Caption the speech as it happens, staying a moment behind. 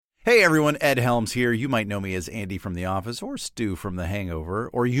Hey everyone, Ed Helms here. You might know me as Andy from The Office or Stu from The Hangover,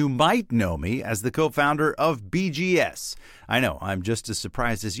 or you might know me as the co-founder of BGS. I know, I'm just as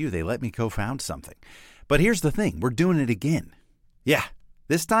surprised as you. They let me co-found something. But here's the thing, we're doing it again. Yeah,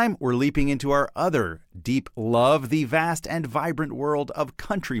 this time we're leaping into our other deep love, the vast and vibrant world of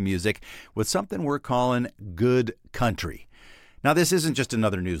country music, with something we're calling Good Country. Now, this isn't just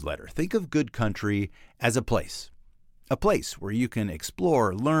another newsletter. Think of Good Country as a place. A place where you can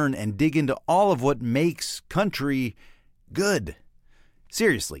explore, learn, and dig into all of what makes country good.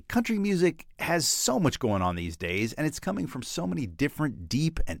 Seriously, country music has so much going on these days, and it's coming from so many different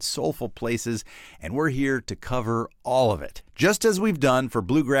deep and soulful places, and we're here to cover all of it, just as we've done for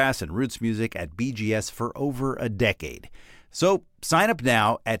bluegrass and roots music at BGS for over a decade. So sign up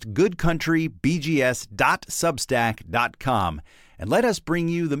now at goodcountrybgs.substack.com and let us bring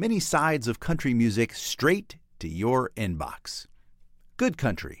you the many sides of country music straight to your inbox. Good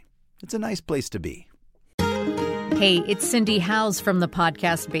Country. It's a nice place to be. Hey, it's Cindy Howes from the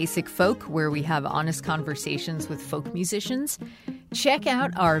podcast Basic Folk, where we have honest conversations with folk musicians. Check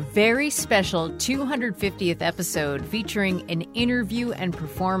out our very special 250th episode featuring an interview and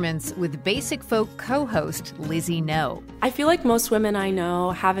performance with Basic Folk co-host Lizzie No. I feel like most women I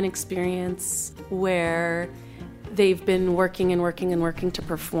know have an experience where they've been working to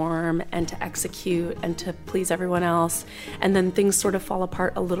perform and to execute and to please everyone else. And then things sort of fall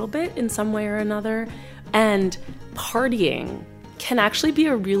apart a little bit in some way or another. And partying can actually be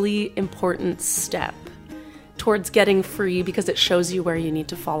a really important step towards getting free, because it shows you where you need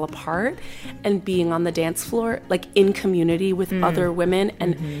to fall apart, and being on the dance floor, like in community with other women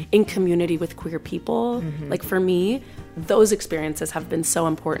and in community with queer people. Like for me, those experiences have been so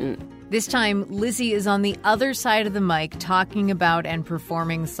important. This time, Lizzie is on the other side of the mic talking about and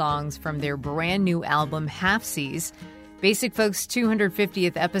performing songs from their brand new album, Halfsies. Basic Folk's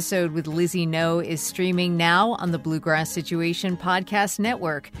 250th episode with Lizzie No is streaming now on the Bluegrass Situation Podcast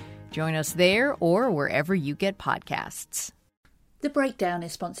Network. Join us there or wherever you get podcasts. The Breakdown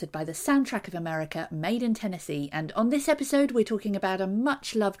is sponsored by the Soundtrack of America, made in Tennessee, and on this episode we're talking about a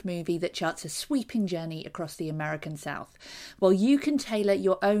much-loved movie that charts a sweeping journey across the American South. While you can tailor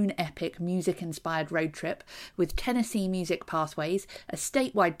your own epic music-inspired road trip with Tennessee Music Pathways, a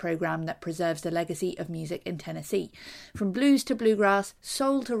statewide program that preserves the legacy of music in Tennessee. From blues to bluegrass,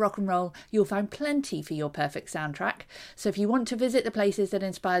 soul to rock and roll, you'll find plenty for your perfect soundtrack. So if you want to visit the places that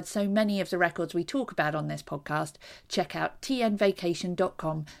inspired so many of the records we talk about on this podcast, check out TNVacation.com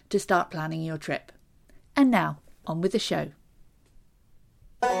to start planning your trip. And now, on with the show.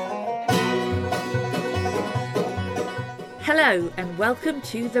 Hello and welcome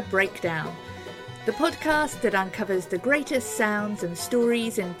to The Breakdown, the podcast that uncovers the greatest sounds and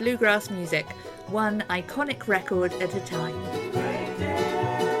stories in bluegrass music, one iconic record at a time.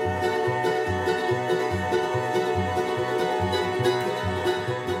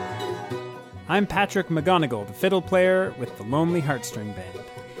 I'm Patrick McGonigal, the fiddle player with the Lonely Heartstring Band.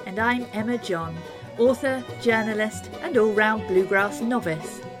 And I'm Emma John, author, journalist, and all-round bluegrass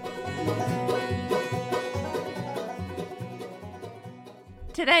novice.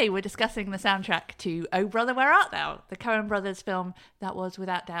 Today we're discussing the soundtrack to Oh Brother, Where Art Thou?, the Coen Brothers film that was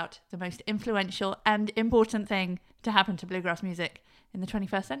without doubt the most influential and important thing to happen to bluegrass music in the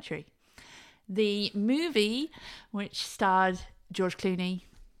 21st century. The movie, which starred George Clooney,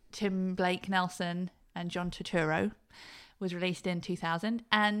 Tim Blake Nelson and John Turturro, was released in 2000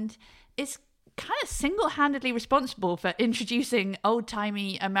 and is kind of single-handedly responsible for introducing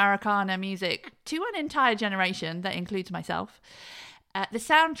old-timey Americana music to an entire generation that includes myself. The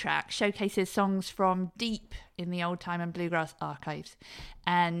soundtrack showcases songs from deep in the old-time and bluegrass archives,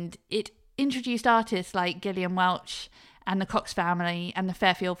 and it introduced artists like Gillian Welch and the Cox Family and the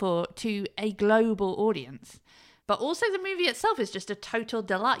Fairfield Four to a global audience. But also the movie itself is just a total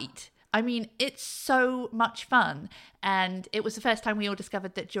delight. I mean, it's so much fun. And it was the first time we all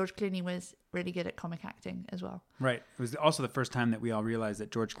discovered that George Clooney was really good at comic acting as well. Right. It was also the first time that we all realized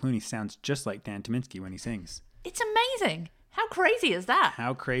that George Clooney sounds just like Dan Tyminski when he sings. It's amazing. How crazy is that?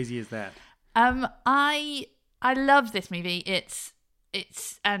 How crazy is that? I love this movie.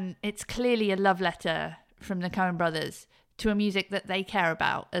 It's clearly a love letter from the Coen brothers to a music that they care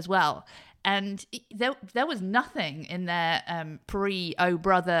about as well. And there was nothing in their pre-Oh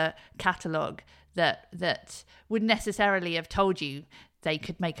Brother catalogue that would necessarily have told you they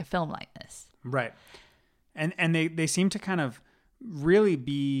could make a film like this. Right. And they seem to kind of really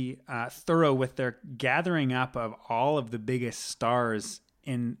be thorough with their gathering up of all of the biggest stars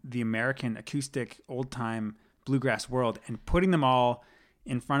in the American acoustic old-time bluegrass world and putting them all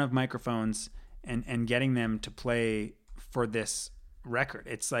in front of microphones and getting them to play for this record.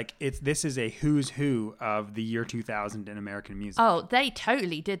 This is a who's who of the year 2000 in American music. Oh, they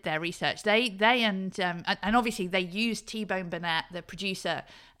totally did their research. They and obviously they used T-Bone Burnett, the producer,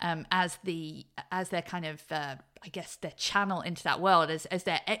 as their kind of I guess their channel into that world, as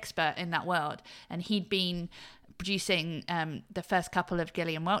their expert in that world. And he'd been producing the first couple of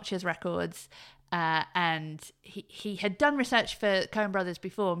Gillian Welch's records. And he had done research for Coen Brothers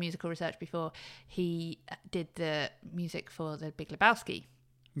before, musical research before. He did the music for The Big Lebowski.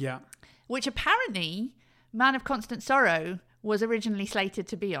 Yeah. Which apparently Man of Constant Sorrow was originally slated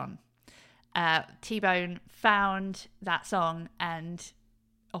to be on. T-Bone found that song and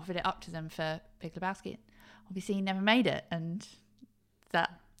offered it up to them for Big Lebowski. Obviously, he never made it, and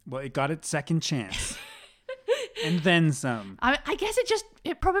that... Well, it got its second chance. And then some. I guess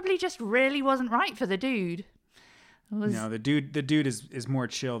it probably just really wasn't right for the dude. No, the dude is more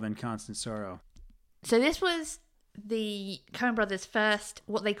chill than Constant Sorrow. So this was the Coen Brothers' first,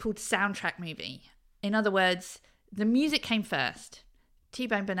 what they called soundtrack movie. In other words, the music came first.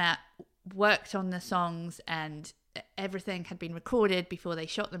 T-Bone Burnett worked on the songs and everything had been recorded before they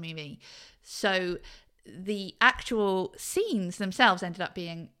shot the movie. So the actual scenes themselves ended up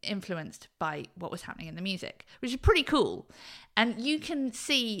being influenced by what was happening in the music, which is pretty cool. And you can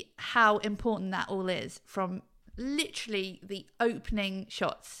see how important that all is from literally the opening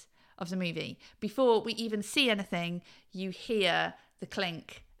shots of the movie. Before we even see anything, you hear the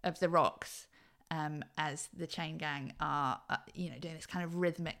clink of the rocks as the chain gang are doing this kind of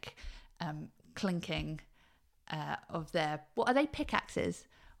rhythmic clinking of their, what are they, pickaxes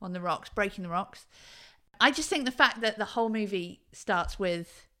on the rocks, breaking the rocks. I just think the fact that the whole movie starts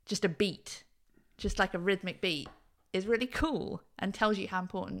with just a beat, just like a rhythmic beat, is really cool and tells you how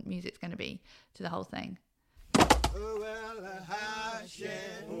important music's going to be to the whole thing.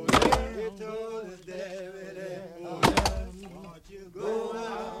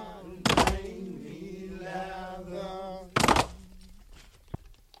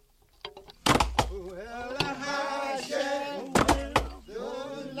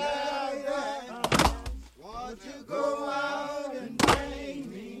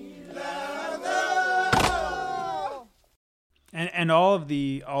 And all of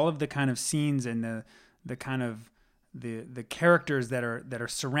the kind of scenes and the kind of the characters that are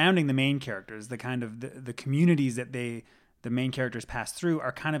surrounding the main characters, the kind of the communities that the main characters pass through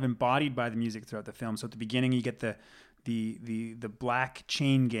are kind of embodied by the music throughout the film. So at the beginning you get the black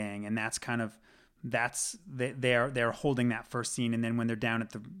chain gang, and they're holding that first scene. And then when they're down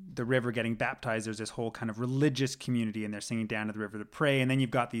at the river getting baptized, there's this whole kind of religious community and they're singing Down to the River to Pray. And then you've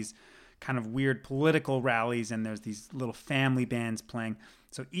got these kind of weird political rallies and there's these little family bands playing.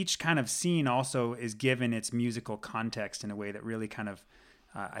 So each kind of scene also is given its musical context in a way that really kind of,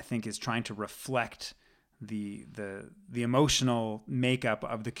 I think, is trying to reflect the emotional makeup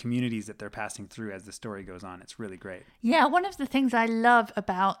of the communities that they're passing through as the story goes on. It's really great. Yeah, one of the things I love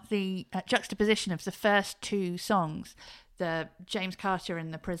about the juxtaposition of the first two songs, the James Carter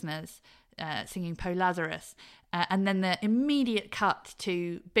and the Prisoners singing Poe Lazarus, and then the immediate cut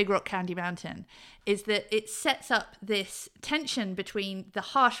to Big Rock Candy Mountain, is that it sets up this tension between the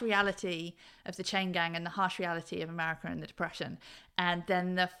harsh reality of the chain gang and the harsh reality of America and the Depression, and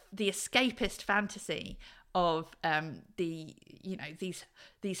then the escapist fantasy of these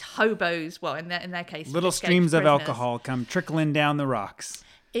hobos. Well, in their case, little streams of alcohol come trickling down the rocks.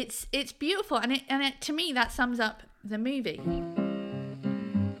 It's beautiful, and it to me that sums up the movie.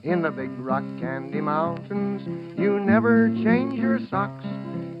 In the Big Rock Candy Mountains, you never change your socks,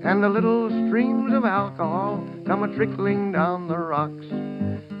 and the little streams of alcohol come a-trickling down the rocks.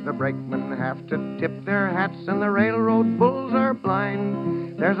 The brakemen have to tip their hats, and the railroad bulls are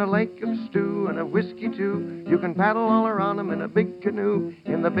blind. There's a lake of stew and a whiskey, too. You can paddle all around them in a big canoe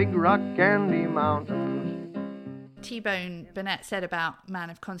in the Big Rock Candy Mountains. T-Bone Burnett said about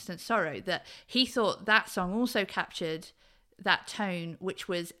Man of Constant Sorrow that he thought that song also captured that tone, which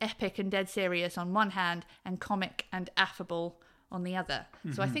was epic and dead serious on one hand and comic and affable on the other.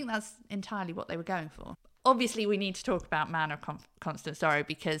 Mm-hmm. So I think that's entirely what they were going for. Obviously, we need to talk about Man of Constant Sorrow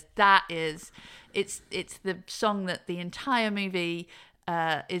because that is, it's the song that the entire movie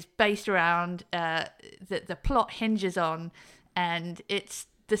is based around, that the plot hinges on, and it's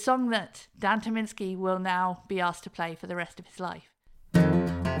the song that Dan Tyminski will now be asked to play for the rest of his life.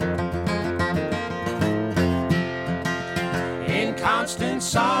 In constant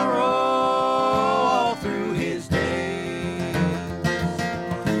sorrow all through his days,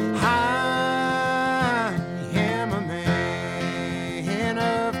 I am a man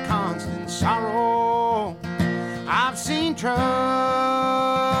of constant sorrow. I've seen trouble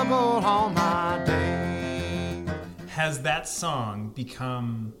all my days. Has that song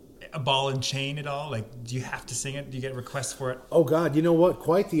become a ball and chain at all? Like, do you have to sing it? Do you get requests for it? Oh God, you know what?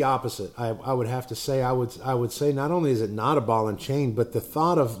 Quite the opposite. I would have to say. I would say not only is it not a ball and chain, but the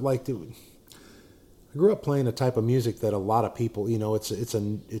thought of I grew up playing a type of music that a lot of people,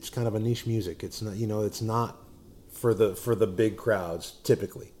 it's kind of a niche music. It's not, it's not for the big crowds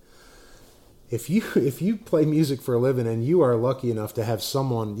typically. If you play music for a living and you are lucky enough to have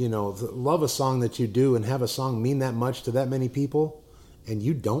someone, love a song that you do and have a song mean that much to that many people, and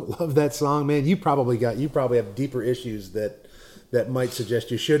you don't love that song, man, you probably have deeper issues that might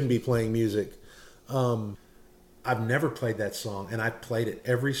suggest you shouldn't be playing music. I've never played that song, and I've played it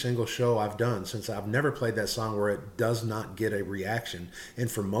every single show I've done since. I've never played that song where it does not get a reaction.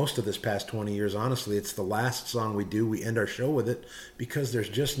 And for most of this past 20 years, honestly, it's the last song we do. We end our show with it because it's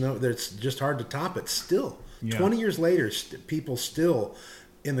just hard to top it still. Yeah. 20 years later, people still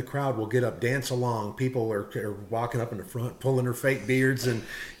in the crowd will get up, dance along. People are walking up in the front, pulling their fake beards and,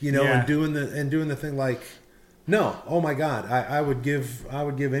 and doing the thing like... No, oh my God! I would give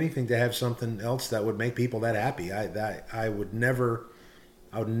anything to have something else that would make people that happy. I would never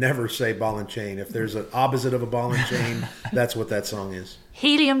say ball and chain. If there's an opposite of a ball and chain, that's what that song is.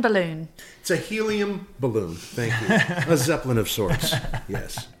 Helium balloon. It's a helium balloon. Thank you. A Zeppelin of sorts.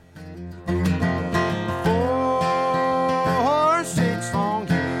 Yes. 4 6 long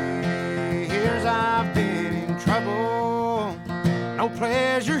years I've been in trouble. No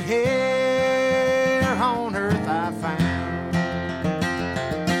pleasure here on earth I found.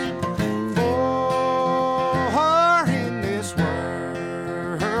 For in this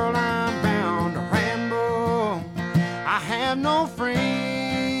world I'm bound to ramble. I have no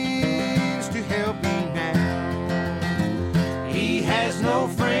friends to help me now. He has no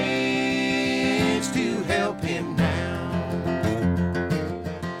friends to help him now.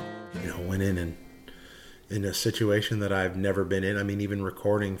 Went in a situation that I've never been in. I mean, even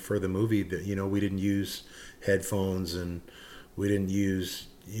recording for the movie, that we didn't use headphones and we didn't use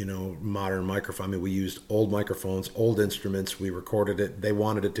modern microphone. I mean, we used old microphones, old instruments. We recorded it. They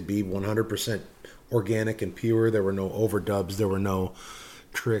wanted it to be 100% organic and pure. There were no overdubs. There were no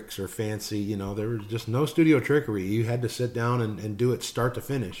tricks or fancy. There was just no studio trickery. You had to sit down and do it start to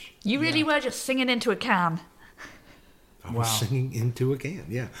finish. You really were just singing into a can. I was singing into a can.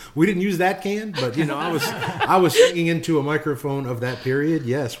 Yeah, we didn't use that can, but I was singing into a microphone of that period.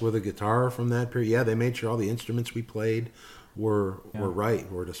 Yes, with a guitar from that period. Yeah, they made sure all the instruments we played were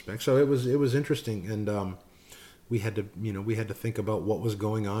to spec. So it was interesting, and we had to think about what was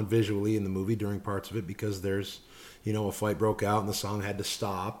going on visually in the movie during parts of it, because there's a fight broke out and the song had to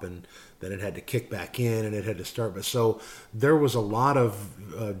stop, and then it had to kick back in and it had to start. But so there was a lot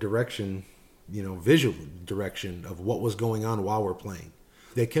of direction. Visual direction of what was going on while we're playing.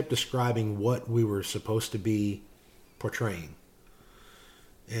 They kept describing what we were supposed to be portraying.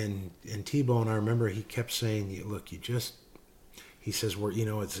 And T-Bone, I remember he kept saying, look, he says,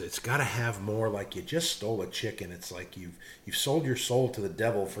 it's got to have more like you just stole a chicken. It's like you've sold your soul to the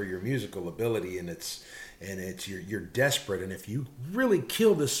devil for your musical ability, and you're desperate. And if you really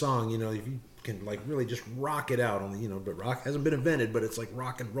kill this song, if you can like really just rock it out but rock hasn't been invented, but it's like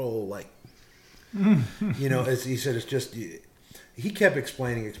rock and roll, like, as he said, it's just, he kept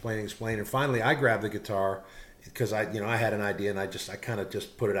explaining. And finally I grabbed the guitar because I had an idea, and I kind of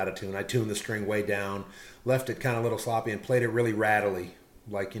just put it out of tune. I tuned the string way down, left it kind of a little sloppy, and played it really rattly,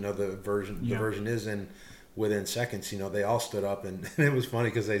 like, the version is. And within seconds, they all stood up, and it was funny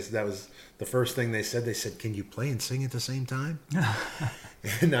because that was the first thing they said. They said, "Can you play and sing at the same time?"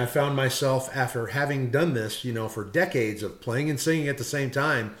 And I found myself, after having done this, for decades of playing and singing at the same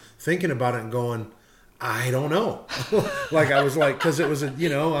time, thinking about it and going, I don't know. Because it was,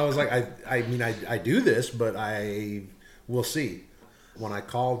 I was like, I do this, but I will see. When I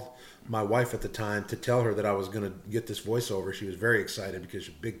called my wife at the time to tell her that I was going to get this voiceover, she was very excited because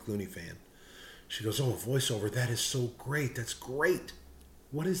she's a big Clooney fan. She goes, "Oh, voiceover, that is so great. That's great.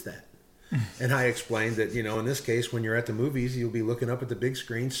 What is that?" And I explained that, in this case, when you're at the movies, you'll be looking up at the big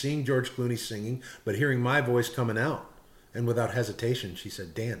screen, seeing George Clooney singing, but hearing my voice coming out. And without hesitation, she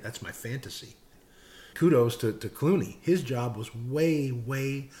said, "Dan, that's my fantasy." Kudos to Clooney. His job was way,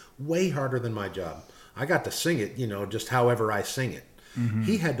 way, way harder than my job. I got to sing it, just however I sing it. Mm-hmm.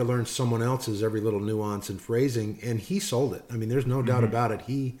 He had to learn someone else's every little nuance and phrasing, and he sold it. I mean, there's no doubt about it.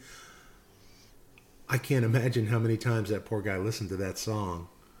 I can't imagine how many times that poor guy listened to that song.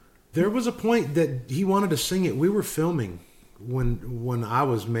 There was a point that he wanted to sing it. We were filming when I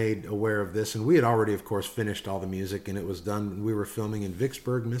was made aware of this, and we had already, of course, finished all the music, and it was done. We were filming in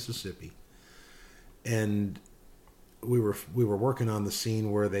Vicksburg, Mississippi. And we were working on the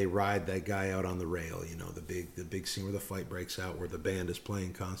scene where they ride that guy out on the rail, you know, the big scene where the fight breaks out, where the band is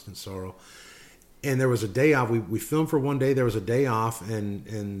playing Constant Sorrow. And there was a day off. We filmed for one day. There was a day off,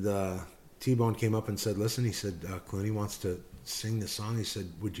 and T-Bone came up and said, "Listen," he said, "Clooney wants to sing this song." He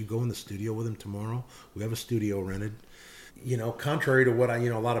said, "Would you go in the studio with him tomorrow? We have a studio rented." You know, contrary to what a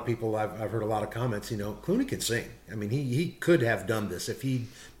lot of people, I've heard a lot of comments, you know, Clooney can sing. I mean, he could have done this if he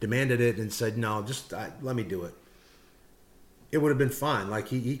demanded it and said, "No, just let me do it." It would have been fine. Like,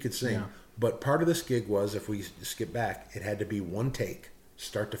 he could sing. Yeah. But part of this gig was, if we skip back, it had to be one take,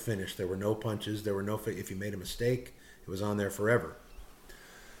 start to finish. There were no punches. There were no, if you made a mistake, it was on there forever.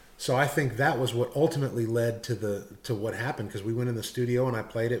 So I think that was what ultimately led to what happened, because we went in the studio and I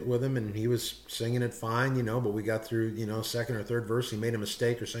played it with him and he was singing it fine, you know, but we got through, you know, second or third verse, he made a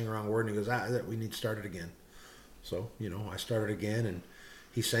mistake or sang the wrong word, and he goes, we need to start it again. So, you know, I started again, and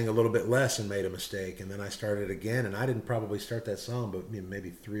he sang a little bit less and made a mistake, and then I started again, and I didn't probably start that song, but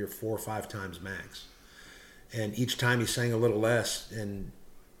maybe 3 or 4 or 5 times max. And each time he sang a little less, and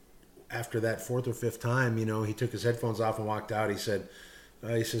after that 4th or 5th time, you know, he took his headphones off and walked out. He says,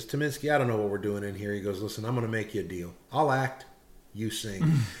 "Tyminski, I don't know what we're doing in here." He goes, "Listen, I'm going to make you a deal. I'll act, you sing."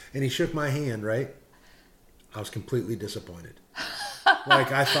 And he shook my hand, right? I was completely disappointed.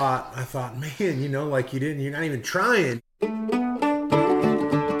 Like, I thought, man, you know, like, you're not even trying.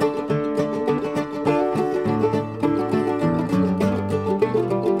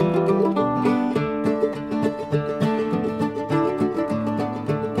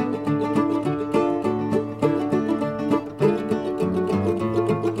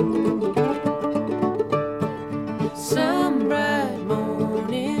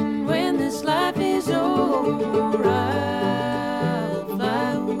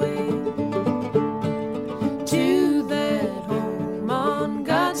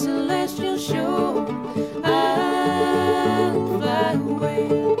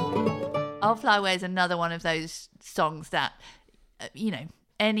 I'll Fly Away is another one of those songs that, you know,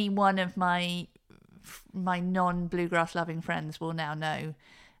 any one of my non-bluegrass loving friends will now know.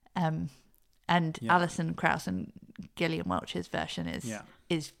 And yeah. Alison Krauss and Gillian Welch's version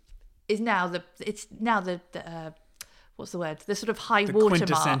is now the what's the word? The sort of high watermark.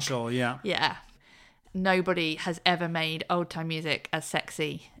 Quintessential, yeah. Yeah. Nobody has ever made old time music as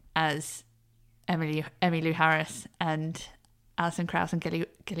sexy as Emmylou Harris and Alison Krauss and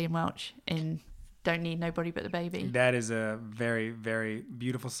Gillian Welch in Don't Need Nobody But the Baby. That is a very, very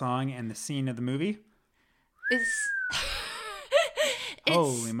beautiful song, and the scene of the movie is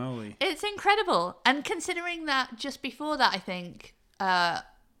holy moly. It's incredible. And considering that just before that, I think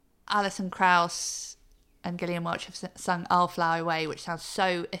Alison Krauss and Gillian Welch have sung I'll Fly Away, which sounds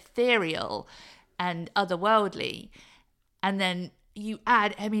so ethereal and otherworldly, and then you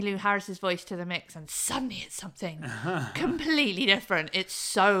add Emmylou Harris's voice to the mix and suddenly it's something completely different. It's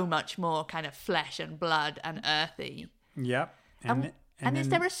so much more kind of flesh and blood and earthy. Yep. And then, is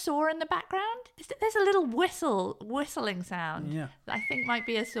there a saw in the background? There's a little whistling sound that I think might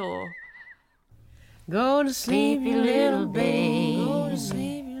be a saw. Go to sleep, you little babe. Go to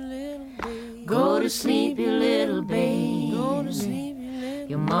sleep, you little babe. Go to sleep, you little babe. Go to sleep, you little babe.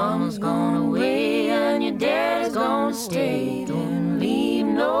 Your mama's gone away and your dad's gonna stay. Don't leave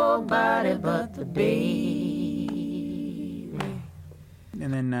nobody but the baby.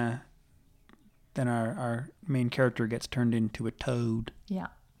 And then our main character gets turned into a toad. Yeah.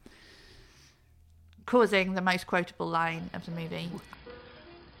 Causing the most quotable line of the movie.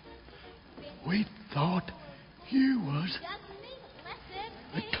 We thought you was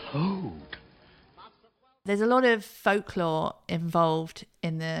a toad. There's a lot of folklore involved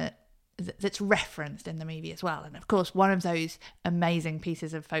in that's referenced in the movie as well. And of course, one of those amazing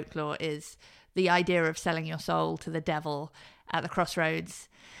pieces of folklore is the idea of selling your soul to the devil at the crossroads.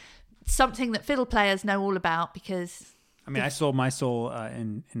 Something that fiddle players know all about because... I mean, I sold my soul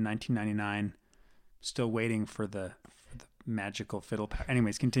in 1999, still waiting for the magical fiddle power.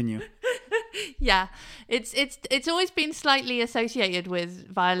 Anyways, continue. Yeah, it's always been slightly associated with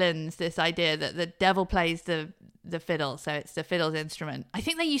violins, this idea that the devil plays the fiddle, so it's the fiddle's instrument. I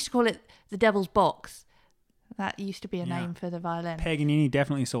think they used to call it the devil's box. That used to be a name for the violin. Paganini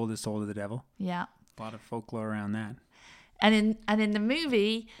definitely sold his soul to the devil. Yeah. A lot of folklore around that. And in the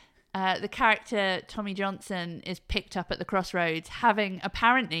movie, the character Tommy Johnson is picked up at the crossroads, having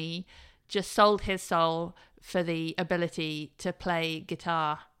apparently just sold his soul for the ability to play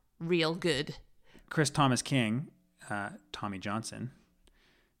guitar real good. Chris Thomas King, Tommy Johnson,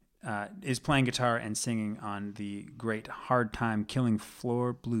 is playing guitar and singing on the great Hard Time Killing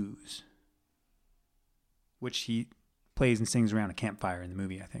Floor Blues, which he plays and sings around a campfire in the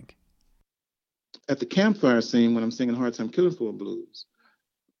movie, I think. at the campfire scene when I'm singing Hard Time Killing Floor Blues.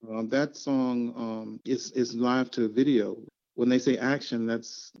 That song is live to video. When they say action,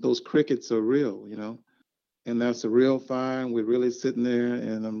 those crickets are real, you know, and that's a real fire, and we're really sitting there,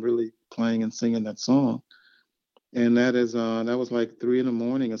 and I'm really playing and singing that song. And that was like 3 a.m.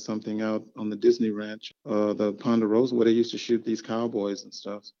 or something out on the Disney Ranch, the Ponderosa, where they used to shoot these cowboys and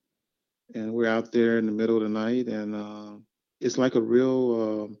stuff. And we're out there in the middle of the night, and it's like a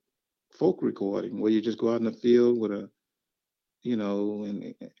real folk recording where you just go out in the field with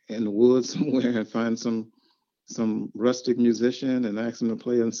in the woods somewhere and find some rustic musician and ask them to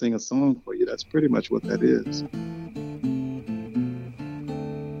play and sing a song for you. That's pretty much what that is.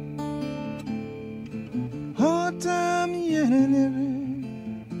 Hard time living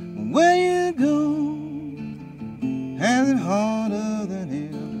where you go, has it harder than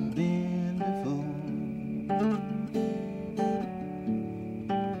ever been before.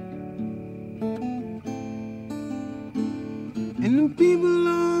 And the people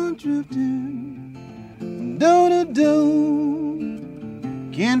are drifting from door to door,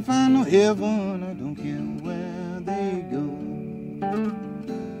 can't find no heaven, I don't care where they go.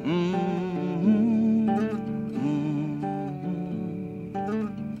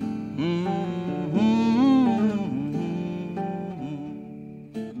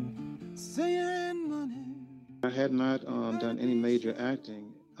 I had not done any major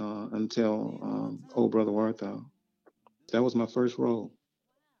acting until Oh Brother Where Art Thou. That was my first role.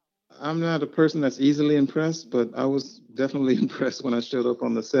 I'm not a person that's easily impressed, but I was definitely impressed when I showed up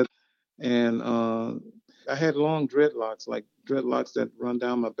on the set. And I had long dreadlocks, like dreadlocks that run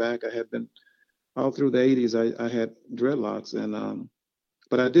down my back. I had been all through the 80s. I had dreadlocks, and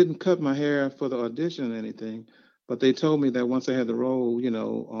but I didn't cut my hair for the audition or anything. But they told me that once I had the role,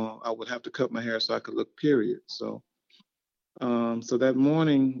 I would have to cut my hair so I could look period. So that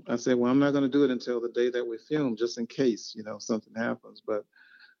morning, I said, well, I'm not going to do it until the day that we film, just in case, something happens. But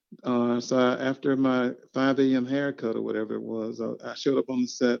so after my 5 a.m. haircut or whatever it was, I showed up on the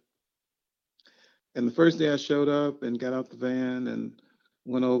set. And the first day I showed up and got out the van and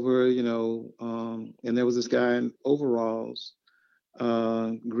went over, and there was this guy in overalls,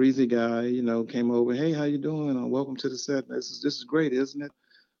 greasy guy, came over. Hey, how you doing? Welcome to the set. This is great, isn't it?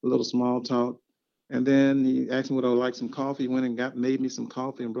 A little small talk. And then he asked me would I like some coffee. He went and made me some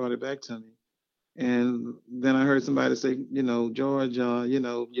coffee and brought it back to me. And then I heard somebody say, George,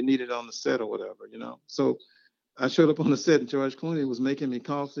 you need it on the set or whatever, So I showed up on the set and George Clooney was making me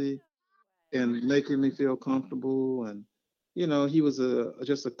coffee and making me feel comfortable. And, he was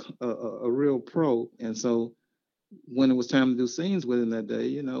just a real pro. And so when it was time to do scenes with him that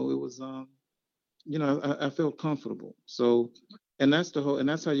day, it was, I felt comfortable. So, and that's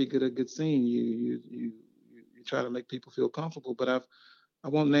how you get a good scene. You try to make people feel comfortable. But I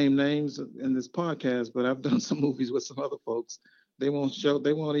won't name names in this podcast, but I've done some movies with some other folks. They won't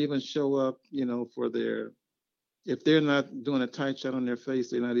even show up, if they're not doing a tight shot on their face,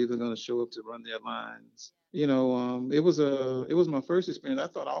 they're not even going to show up to run their lines. It was my first experience. I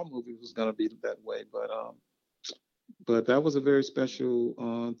thought all movies was going to be that way, but that was a very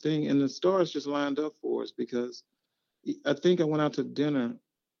special thing. And the stars just lined up for us because I think I went out to dinner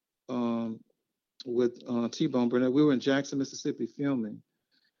with T-Bone Burnett. We were in Jackson, Mississippi filming.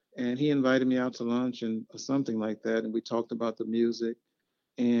 And he invited me out to lunch or something like that. And we talked about the music.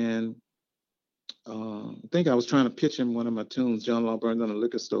 And I think I was trying to pitch him one of my tunes, John Law Burned Down a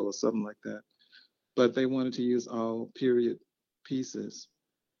Liquor Store or something like that. But they wanted to use all period pieces.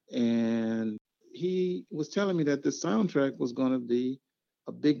 And he was telling me that this soundtrack was going to be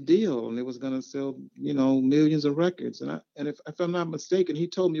a big deal and it was going to sell, millions of records. And if I'm not mistaken, he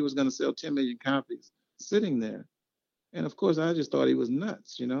told me it was going to sell 10 million copies sitting there. And of course, I just thought he was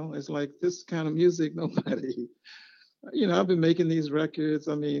nuts, It's like this kind of music, nobody, I've been making these records.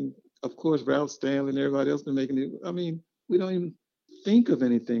 I mean, of course, Ralph Stanley and everybody else been making it. I mean, we don't even think of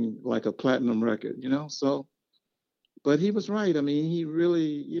anything like a platinum record, So, but he was right. I mean, he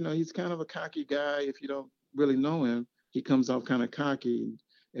really, he's kind of a cocky guy. If you don't really know him, he comes off kind of cocky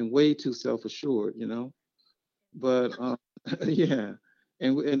and way too self-assured, But yeah.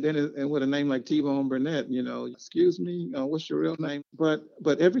 And with a name like T-Bone Burnett, excuse me, what's your real name? But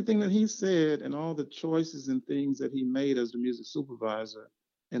everything that he said and all the choices and things that he made as the music supervisor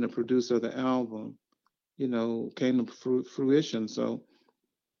and the producer of the album, came to fruition. So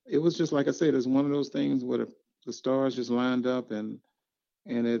it was just, like I said, it's one of those things where the stars just lined up and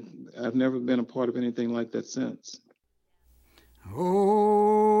I've never been a part of anything like that since. Oh,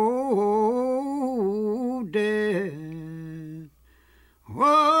 Dad.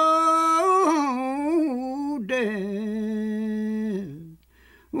 Oh, Dad,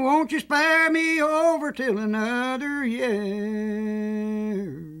 won't you spare me your over till another year.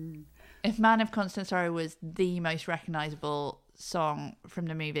 If Man of Constant Sorrow was the most recognizable song from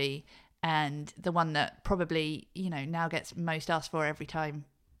the movie and the one that probably, now gets most asked for every time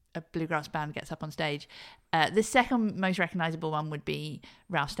a bluegrass band gets up on stage, the second most recognizable one would be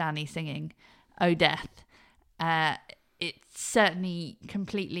Ralph Stanley singing "Oh Death." It certainly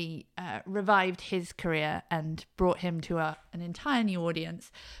completely revived his career and brought him to an entire new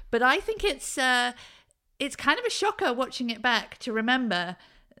audience. But I think it's kind of a shocker watching it back to remember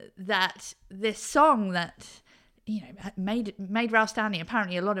that this song that made Ralph Stanley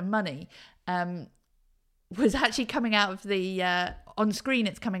apparently a lot of money was actually coming out of the on screen.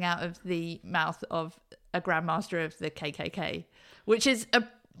 It's coming out of the mouth of a Grandmaster of the KKK, which is a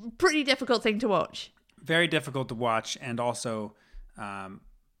pretty difficult thing to watch. Very difficult to watch, and also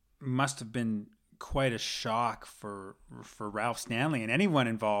must have been quite a shock for Ralph Stanley and anyone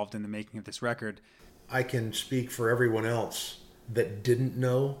involved in the making of this record. I can speak for everyone else that didn't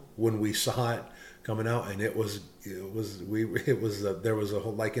know when we saw it coming out, and there was a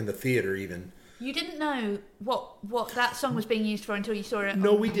whole, like in the theater even. You didn't know what that song was being used for until you saw it?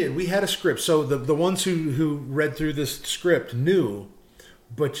 No, we did. We had a script. So the ones who read through this script knew,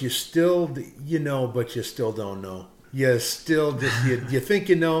 but you still, but you still don't know. You still just, you think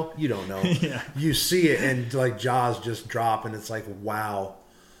you know, you don't know. Yeah. You see it and like jaws just drop and it's like, wow.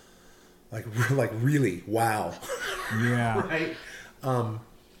 Like really, wow. Yeah. Right?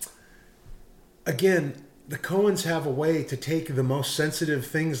 Again, the Coens have a way to take the most sensitive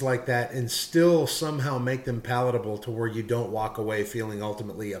things like that and still somehow make them palatable to where you don't walk away feeling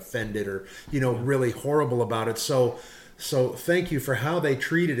ultimately offended or, really horrible about it. So thank you for how they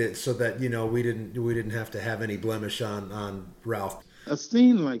treated it so that, we didn't have to have any blemish on Ralph. A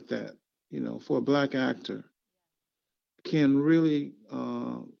scene like that, for a black actor can really,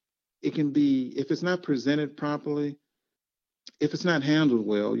 it can be, if it's not presented properly, if it's not handled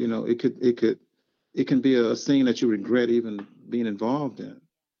well, it can be a scene that you regret even being involved in,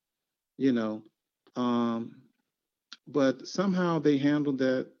 but somehow they handled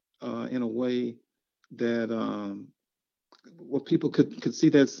that in a way that where people could see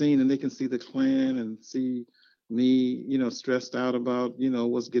that scene and they can see the Klan and see me, stressed out about,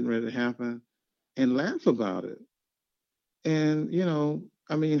 what's getting ready to happen and laugh about it. And,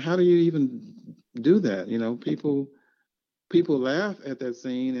 how do you even do that? People laugh at that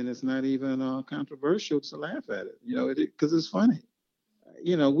scene and it's not even controversial to laugh at it, because it's funny.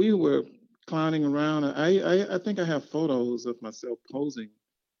 We were clowning around. I think I have photos of myself posing,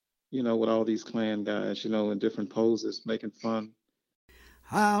 with all these Klan guys, in different poses, making fun.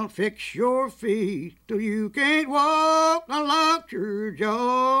 I'll fix your feet till you can't walk. I'll lock your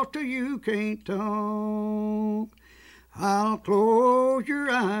jaw till you can't talk. I'll close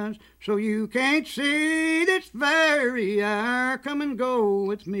your eyes so you can't see this very hour. Come and go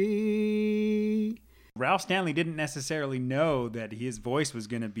with me. Ralph Stanley didn't necessarily know that his voice was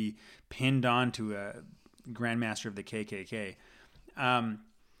going to be pinned onto a Grandmaster of the KKK.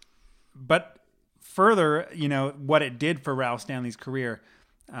 But further, what it did for Ralph Stanley's career,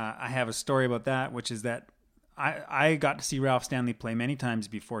 I have a story about that, which is that I got to see Ralph Stanley play many times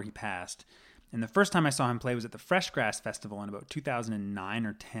before he passed. And the first time I saw him play was at the Fresh Grass Festival in about 2009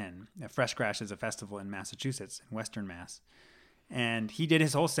 or 10. Fresh Grass is a festival in Massachusetts, in Western Mass. And he did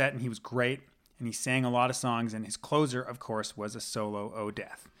his whole set, and he was great. And he sang a lot of songs. And his closer, of course, was a solo "Oh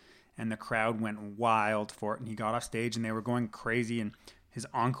Death." And the crowd went wild for it. And he got off stage, and they were going crazy. And his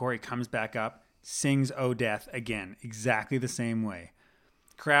encore, he comes back up, sings "Oh Death" again, exactly the same way.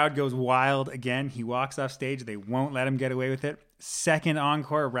 Crowd goes wild again. He walks off stage. They won't let him get away with it. Second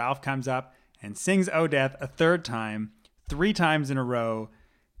encore, Ralph comes up and sings "Oh Death" a third time, 3 times in a row.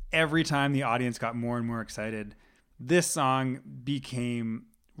 Every time the audience got more and more excited. This song became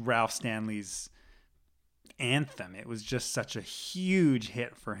Ralph Stanley's anthem. It was just such a huge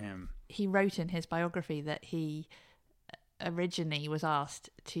hit for him. He wrote in his biography that he originally was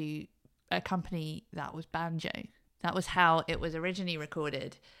asked to accompany that was banjo. That was how it was originally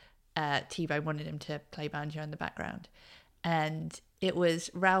recorded. T-Bone wanted him to play banjo in the background. And it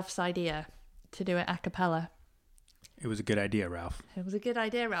was Ralph's idea to do it a cappella. It was a good idea, Ralph. It was a good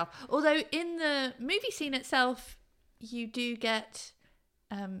idea, Ralph. Although in the movie scene itself, you do get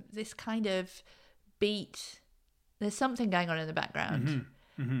this kind of beat. There's something going on in the background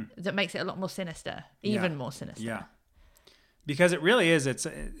that makes it a lot more sinister, even more sinister. Yeah, because it really is. It's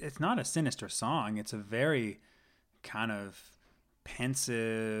not a sinister song. It's a very kind of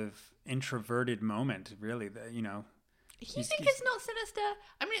pensive, introverted moment. Really, You think it's not sinister?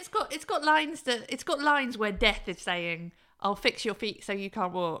 I mean, it's got lines where Death is saying, I'll fix your feet so you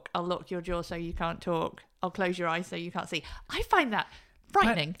can't walk. I'll lock your jaw so you can't talk. I'll close your eyes so you can't see. I find that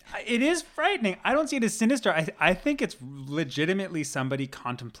frightening. But it is frightening. I don't see it as sinister. I think it's legitimately somebody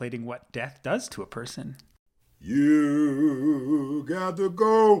contemplating what death does to a person. You got to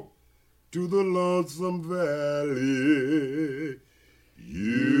go to the Lonesome Valley.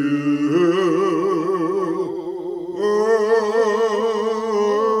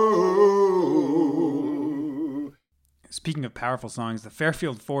 Speaking of powerful songs, the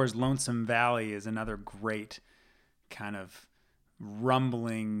Fairfield Four's Lonesome Valley is another great kind of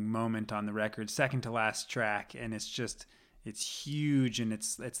rumbling moment on the record, second to last track, and it's huge, and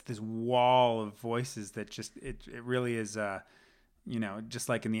it's this wall of voices that just it really is just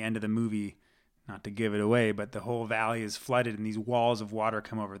like in the end of the movie, not to give it away, but the whole valley is flooded and these walls of water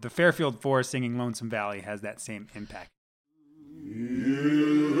come over. The Fairfield Four singing Lonesome Valley has that same impact.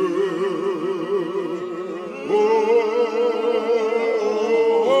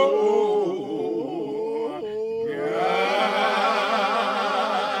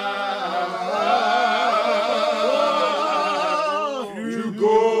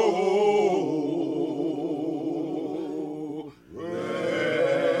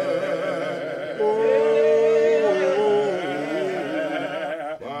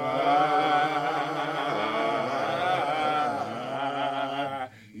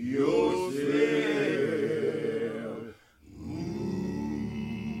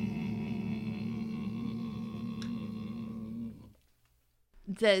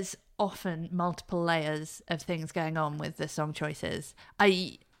 There's often multiple layers of things going on with the song choices.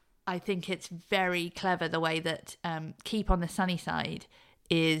 I think it's very clever the way that Keep on the Sunny Side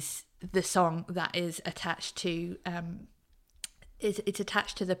is the song that is attached to it's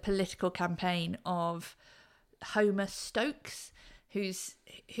attached to the political campaign of Homer Stokes, who's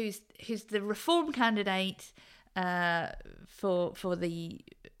the Reform candidate for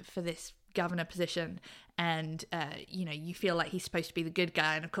this governor position, and you feel like he's supposed to be the good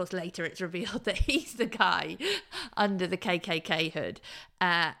guy, and of course later it's revealed that he's the guy under the KKK hood,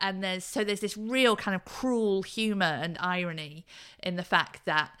 and there's this real kind of cruel humor and irony in the fact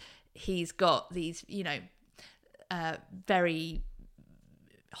that he's got these very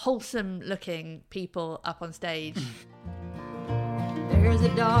wholesome looking people up on stage. There's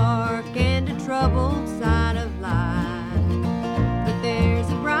a dark and a troubled side of life, but there's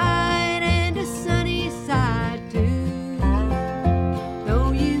a bright and a sunny side too.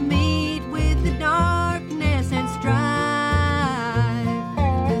 Though you meet with the darkness and strife,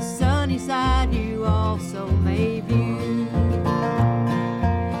 the sunny side you also may view.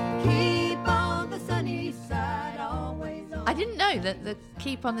 Keep on the sunny side, always on. I didn't know that the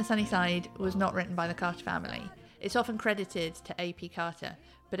Keep on the Sunny Side was not written by the Carter family. It's often credited to A.P. Carter,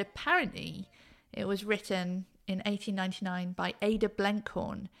 but apparently it was written in 1899 by Ada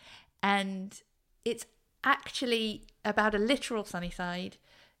Blenkhorn, and it's actually about a literal sunny side.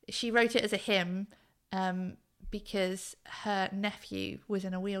 She wrote it as a hymn because her nephew was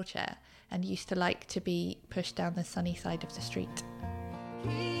in a wheelchair and used to like to be pushed down the sunny side of the street.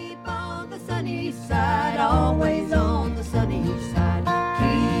 Keep on the sunny side, always on the sunny side.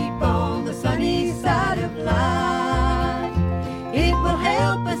 Keep on the sunny side of life. It will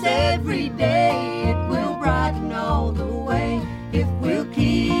help us every day. It will brighten all the way if we'll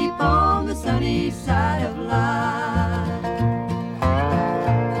keep on the sunny side of life.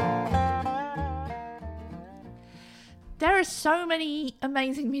 There are so many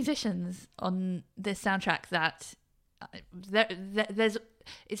amazing musicians on this soundtrack that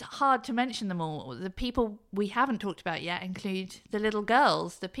it's hard to mention them all. The people we haven't talked about yet include the little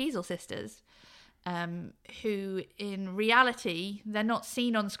girls, the Peasel sisters, who in reality they're not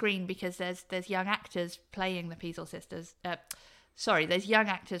seen on screen because there's young actors playing the Peasel sisters. There's young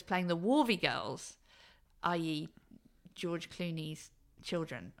actors playing the Warvey girls, i.e. George Clooney's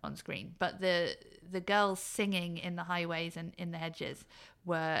children on screen. But the girls singing in the highways and in the hedges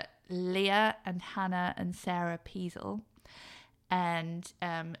were Leah and Hannah and Sarah Peasel. And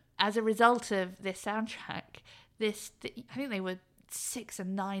as a result of this soundtrack, I think they were 6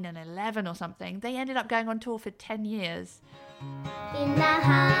 and 9 and 11 or something. They ended up going on tour for 10 years. In the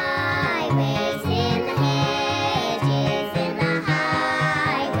highways, in the hedges, in the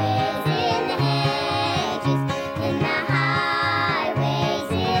highways, in the hedges, in the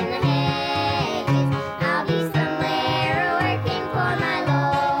highways, in the hedges, I'll be somewhere working for my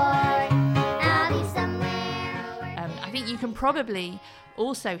Lord. I'll be somewhere. I think you can probably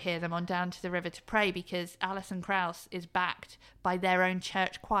also hear them on Down to the River to Pray because Alison Krauss is backed by their own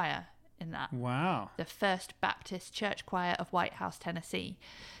church choir in that. Wow. The First Baptist Church Choir of White House, Tennessee,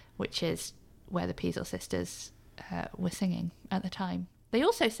 which is where the Peasel sisters were singing at the time. They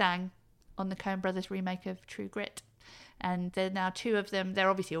also sang on the Coen Brothers remake of True Grit. And there are now two of them. They're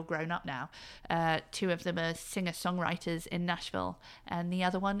obviously all grown up now. Two of them are singer-songwriters in Nashville. And the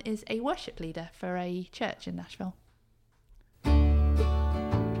other one is a worship leader for a church in Nashville.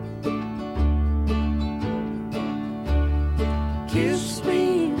 Kiss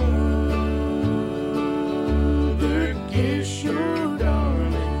me, mother, kiss your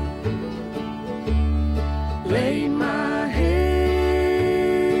darling. Lay my head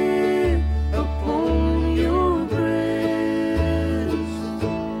upon your breast.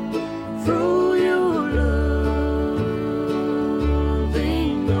 Throw your loving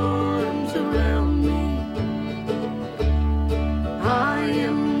arms around me. I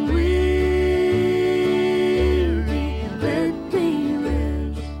am weary, let me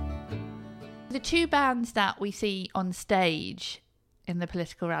rest. The two bands that we see on stage in the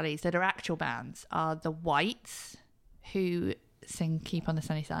political rallies that are actual bands are the Whites, who sing Keep on the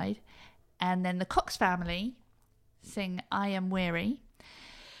Sunny Side, and then the Cox Family sing I Am Weary.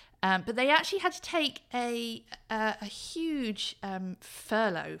 But they actually had to take a huge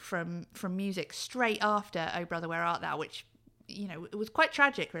furlough from music straight after Oh Brother Where Art Thou, which, you know, it was quite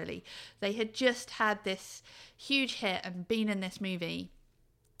tragic, really. They had just had this huge hit and been in this movie,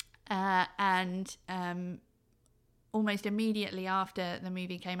 and almost immediately after the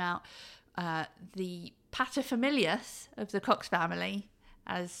movie came out, the paterfamilias of the Cox family,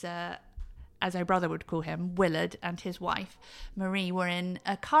 as O Brother would call him, Willard, and his wife Marie, were in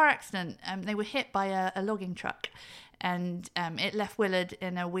a car accident. They were hit by a logging truck, and it left Willard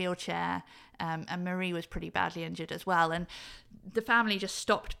in a wheelchair, and Marie was pretty badly injured as well. And the family just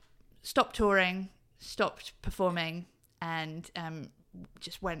stopped touring, stopped performing, and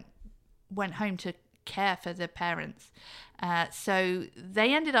just went home to care for the parents. So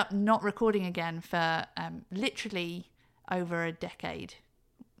they ended up not recording again for literally over a decade,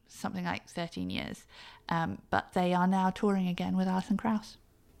 something like 13 years. But they are now touring again with Alison Krauss.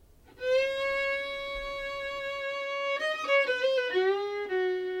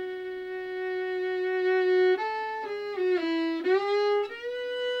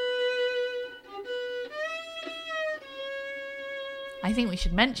 I think we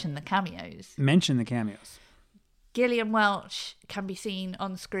should mention the cameos. Mention the cameos. Gillian Welch can be seen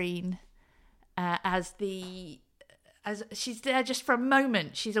on screen as she's there just for a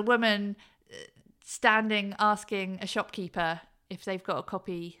moment. She's a woman standing asking a shopkeeper if they've got a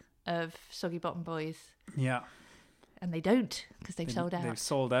copy of Soggy Bottom Boys. Yeah. And they don't, because they've sold out. They've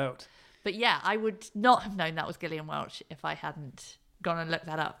sold out. But yeah, I would not have known that was Gillian Welch if I hadn't gone and looked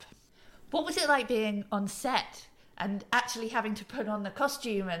that up. What was it like being on set and actually having to put on the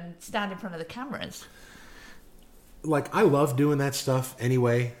costume and stand in front of the cameras? Like, I love doing that stuff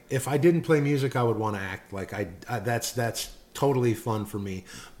anyway. If I didn't play music, I would want to act. Like, that's totally fun for me.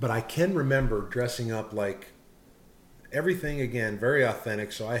 But I can remember dressing up like everything, again, very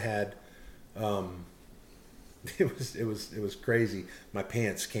authentic. So I had, it was crazy. My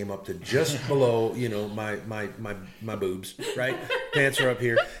pants came up to just below, my boobs, right? Pants are up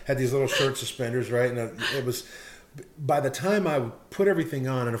here. Had these little shirt suspenders, right? And it was, by the time I put everything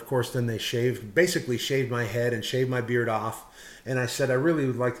on, and of course then they basically shaved my head and shaved my beard off. And I said, I really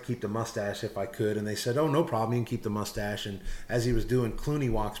would like to keep the mustache if I could. And they said, oh, no problem, you can keep the mustache. And as he was doing,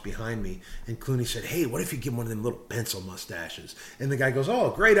 Clooney walks behind me. And Clooney said, hey, what if you give one of them little pencil mustaches? And the guy goes,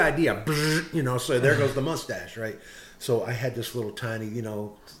 oh, great idea. So there goes the mustache, right? So I had this little tiny,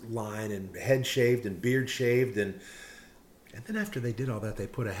 line, and head shaved and beard shaved. And then after they did all that, they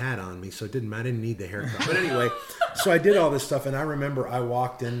put a hat on me. So I didn't need the haircut. But anyway, so I did all this stuff. And I remember I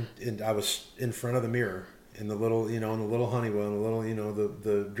walked in and I was in front of the mirror. In the little, in the little Honeywell, in the little,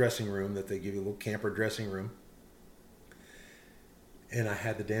 the dressing room that they give you, a little camper dressing room. And I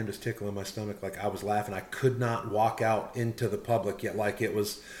had the damnedest tickle in my stomach. Like, I was laughing. I could not walk out into the public yet. Like, it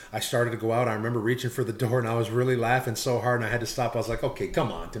was, I started to go out. I remember reaching for the door and I was really laughing so hard and I had to stop. I was like, okay,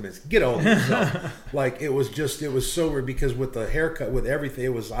 come on, Tim, get over yourself. Like, it was so weird because with the haircut, with everything,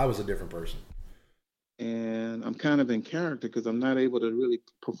 I was a different person. And I'm kind of in character because I'm not able to really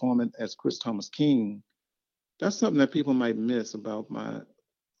perform it as Chris Thomas King. That's something that people might miss about my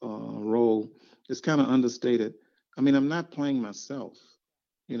role. It's kind of understated. I mean, I'm not playing myself,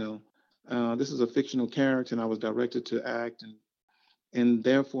 This is a fictional character, and I was directed to act, and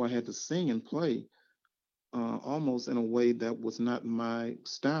therefore I had to sing and play almost in a way that was not my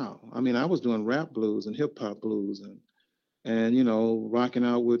style. I mean, I was doing rap blues and hip hop blues and rocking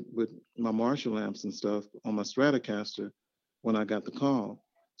out with my Marshall amps and stuff on my Stratocaster when I got the call.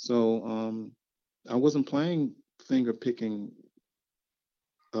 So I wasn't playing finger picking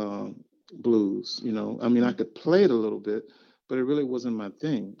blues. You know, I mean, I could play it a little bit, but it really wasn't my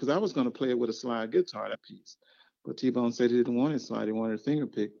thing because I was going to play it with a slide guitar, that piece. But T-Bone said he didn't want it slide, he wanted a finger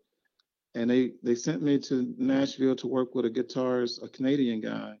pick. And they sent me to Nashville to work with a Canadian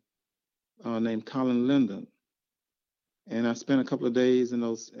guy named Colin Linden. And I spent a couple of days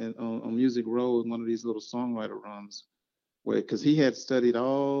on Music Road, one of these little songwriter runs, because he had studied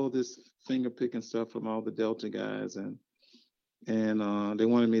all this finger picking stuff from all the Delta guys, and they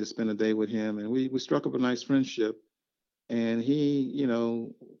wanted me to spend a day with him, and we struck up a nice friendship. And he, you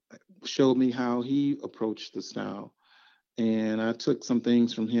know, showed me how he approached the style, and I took some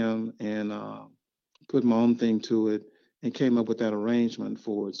things from him and put my own thing to it, and came up with that arrangement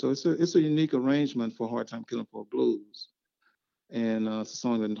for it. So it's a unique arrangement for Hard Time Killing for Blues, and it's a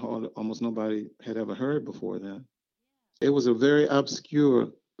song that almost nobody had ever heard before then. It was a very obscure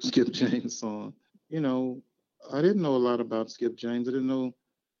Skip James song. You know, I didn't know a lot about Skip James. I didn't know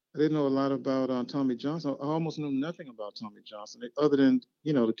a lot about Tommy Johnson. I almost knew nothing about Tommy Johnson, other than,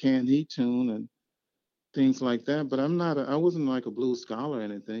 you know, the Canned Heat tune and things like that. But I wasn't like a blues scholar or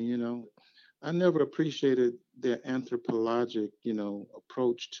anything, you know. I never appreciated their anthropologic, you know,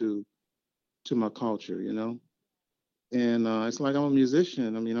 approach to my culture, you know. And it's like I'm a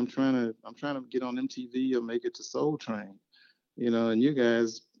musician. I mean, I'm trying to get on MTV or make it to Soul Train, you know. And you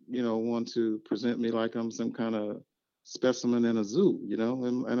guys, you know, want to present me like I'm some kind of specimen in a zoo, you know.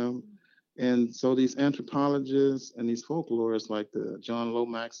 And so these anthropologists and these folklorists like the John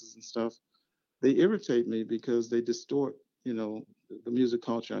Lomaxes and stuff, they irritate me because they distort, you know, the music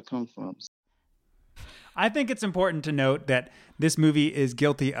culture I come from. I think it's important to note that this movie is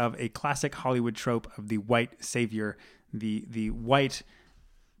guilty of a classic Hollywood trope of the white savior, the white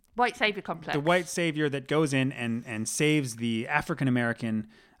savior complex. The white savior that goes in and saves the African American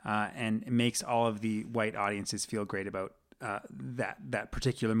and makes all of the white audiences feel great about that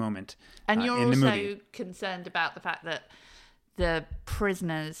particular moment. And you're in the also movie. concerned about the fact that the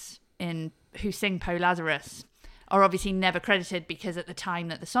prisoners who sing Poe Lazarus are obviously never credited because at the time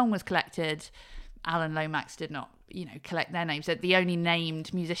that the song was collected, Alan Lomax did not, you know, collect their names. The only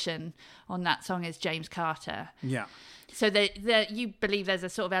named musician on that song is James Carter. Yeah. So you believe there's a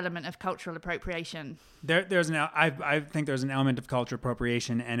sort of element of cultural appropriation. I think there's an element of cultural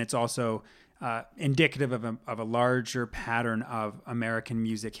appropriation, and it's also indicative of a larger pattern of American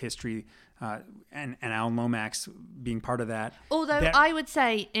music history, and Alan Lomax being part of that. Although I would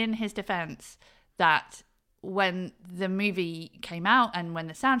say, in his defense, that when the movie came out and when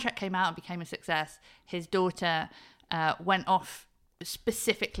the soundtrack came out and became a success, his daughter went off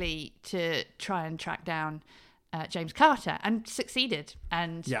specifically to try and track down James Carter and succeeded.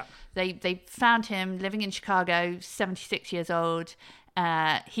 And they found him living in Chicago, 76 years old.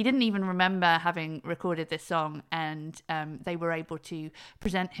 He didn't even remember having recorded this song, and they were able to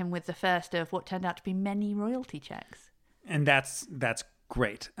present him with the first of what turned out to be many royalty checks. And that's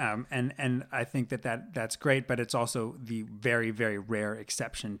great. And I think that's great, but it's also the very, very rare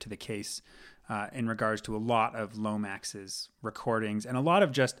exception to the case in regards to a lot of Lomax's recordings and a lot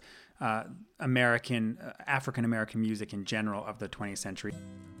of just African-American music in general of the 20th century.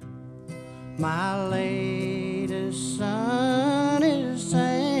 My latest son is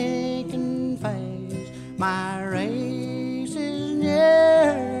sinking fast. My race is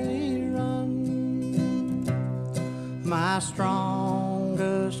nearly run. My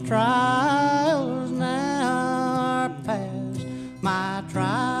strongest trials now are past. My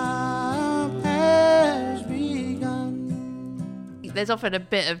triumph has begun. There's often a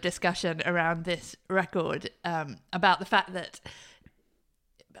bit of discussion around this record about the fact that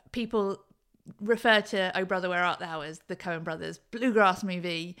people refer to Oh Brother Where Art Thou as the Coen Brothers bluegrass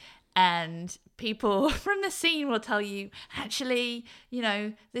movie, and people from the scene will tell you, actually, you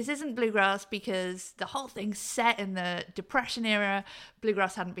know, this isn't bluegrass because the whole thing's set in the Depression era.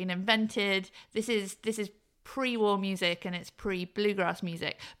 Bluegrass hadn't been invented. This is pre-war music and it's pre-bluegrass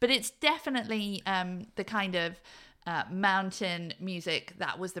music, but it's definitely the kind of mountain music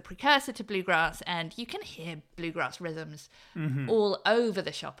that was the precursor to bluegrass, and you can hear bluegrass rhythms all over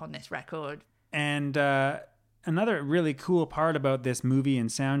the shop on this record. And another really cool part about this movie and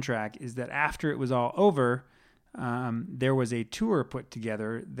soundtrack is that after it was all over, there was a tour put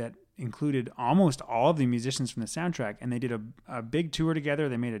together that included almost all of the musicians from the soundtrack, and they did a big tour together.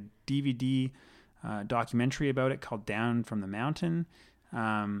 They made a DVD documentary about it called Down from the Mountain,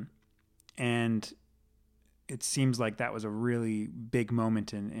 and it seems like that was a really big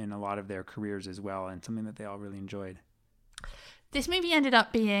moment in a lot of their careers as well, and something that they all really enjoyed. This movie ended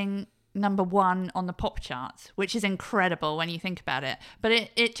up being #1 on the pop charts, which is incredible when you think about it. But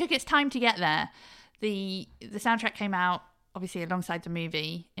it took its time to get there. The soundtrack came out obviously alongside the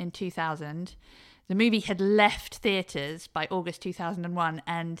movie in 2000. The movie had left theatres by August 2001,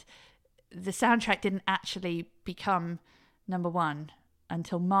 and the soundtrack didn't actually become number one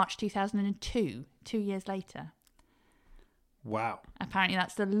until March 2002, 2 years later. Wow. Apparently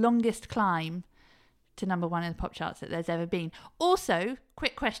that's the longest climb to number one in the pop charts that there's ever been. Also,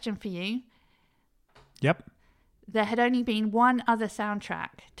 quick question for you. Yep. There had only been one other soundtrack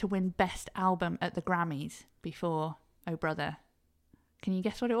to win Best Album at the Grammys before Oh Brother. Can you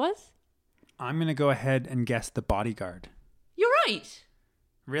guess what it was? I'm going to go ahead and guess The Bodyguard. You're right.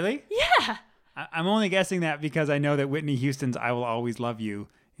 Really? Yeah. I'm only guessing that because I know that Whitney Houston's I Will Always Love You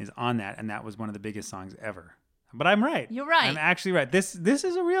is on that, and that was one of the biggest songs ever. But I'm right. You're right. I'm actually right. This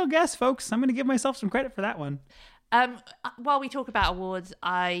is a real guess, folks. I'm going to give myself some credit for that one. While we talk about awards,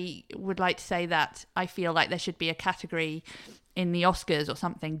 I would like to say that I feel like there should be a category in the Oscars or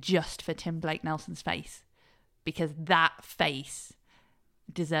something just for Tim Blake Nelson's face, because that face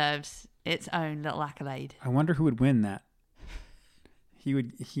deserves its own little accolade. I wonder who would win that. He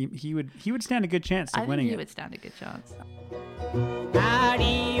would stand a good chance of winning it. He would stand a good chance.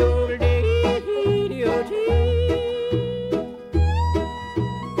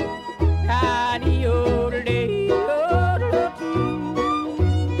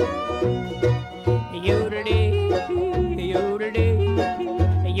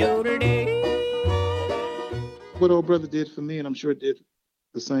 What Old Brother did for me, and I'm sure it did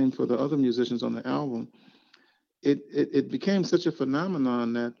the same for the other musicians on the album, it became such a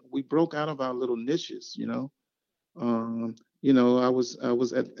phenomenon that we broke out of our little niches, you know. I was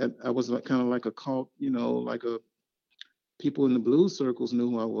like, kind of like a cult, people in the blues circles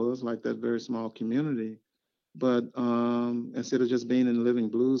knew who I was, like that very small community. But instead of just being in Living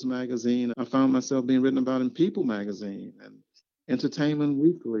Blues magazine, I found myself being written about in People magazine and Entertainment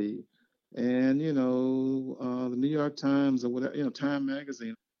Weekly, and the New York Times or whatever, Time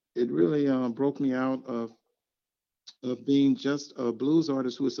magazine. It really broke me out of being just a blues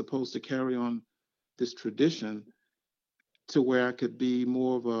artist who was supposed to carry on this tradition to where I could be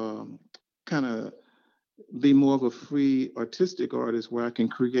more of a free artistic artist where I can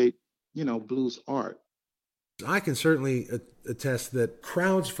create, blues art. I can certainly attest that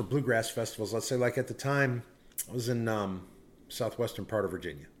crowds for bluegrass festivals, let's say like at the time, I was in southwestern part of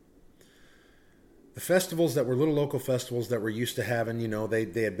Virginia. The festivals that were little local festivals that we're used to having,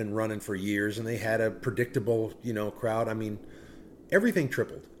 they had been running for years and they had a predictable, crowd. I mean, everything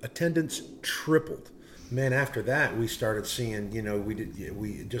tripled. Attendance tripled. Man, after that, we started seeing,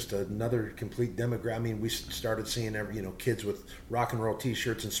 we just another complete demographic. I mean, we started seeing kids with rock and roll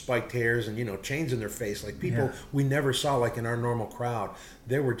T-shirts and spiked hairs and, chains in their face, like people we never saw like in our normal crowd.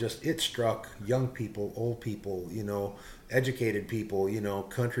 It struck young people, old people, educated people,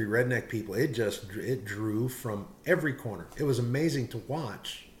 country redneck people. It drew from every corner. It was amazing to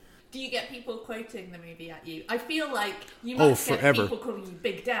watch. Do you get people quoting the movie at you? I feel like you must get forever. people calling you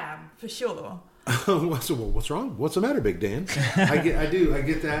Big Dan, for sure. What's wrong? What's the matter, Big Dan? I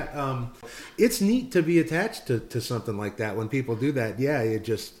get that. It's neat to be attached to something like that when people do that. Yeah, it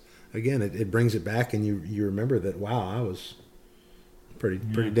just, again, it brings it back and you remember that, wow, I was pretty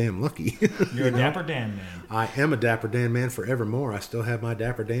damn lucky. You're a Dapper Dan man. I am a Dapper Dan man forevermore. I still have my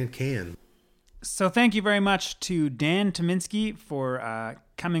Dapper Dan can. So thank you very much to Dan Tyminski for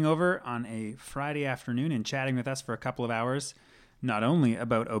coming over on a Friday afternoon and chatting with us for a couple of hours, not only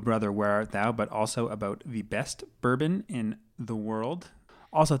about Oh Brother, Where Art Thou, but also about the best bourbon in the world.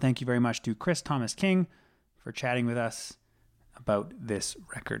 Also, thank you very much to Chris Thomas King for chatting with us about this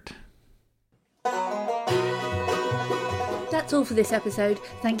record. That's all for this episode.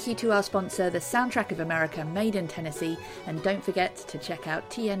 Thank you to our sponsor, the Soundtrack of America, made in Tennessee. And don't forget to check out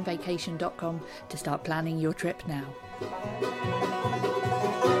tnvacation.com to start planning your trip now.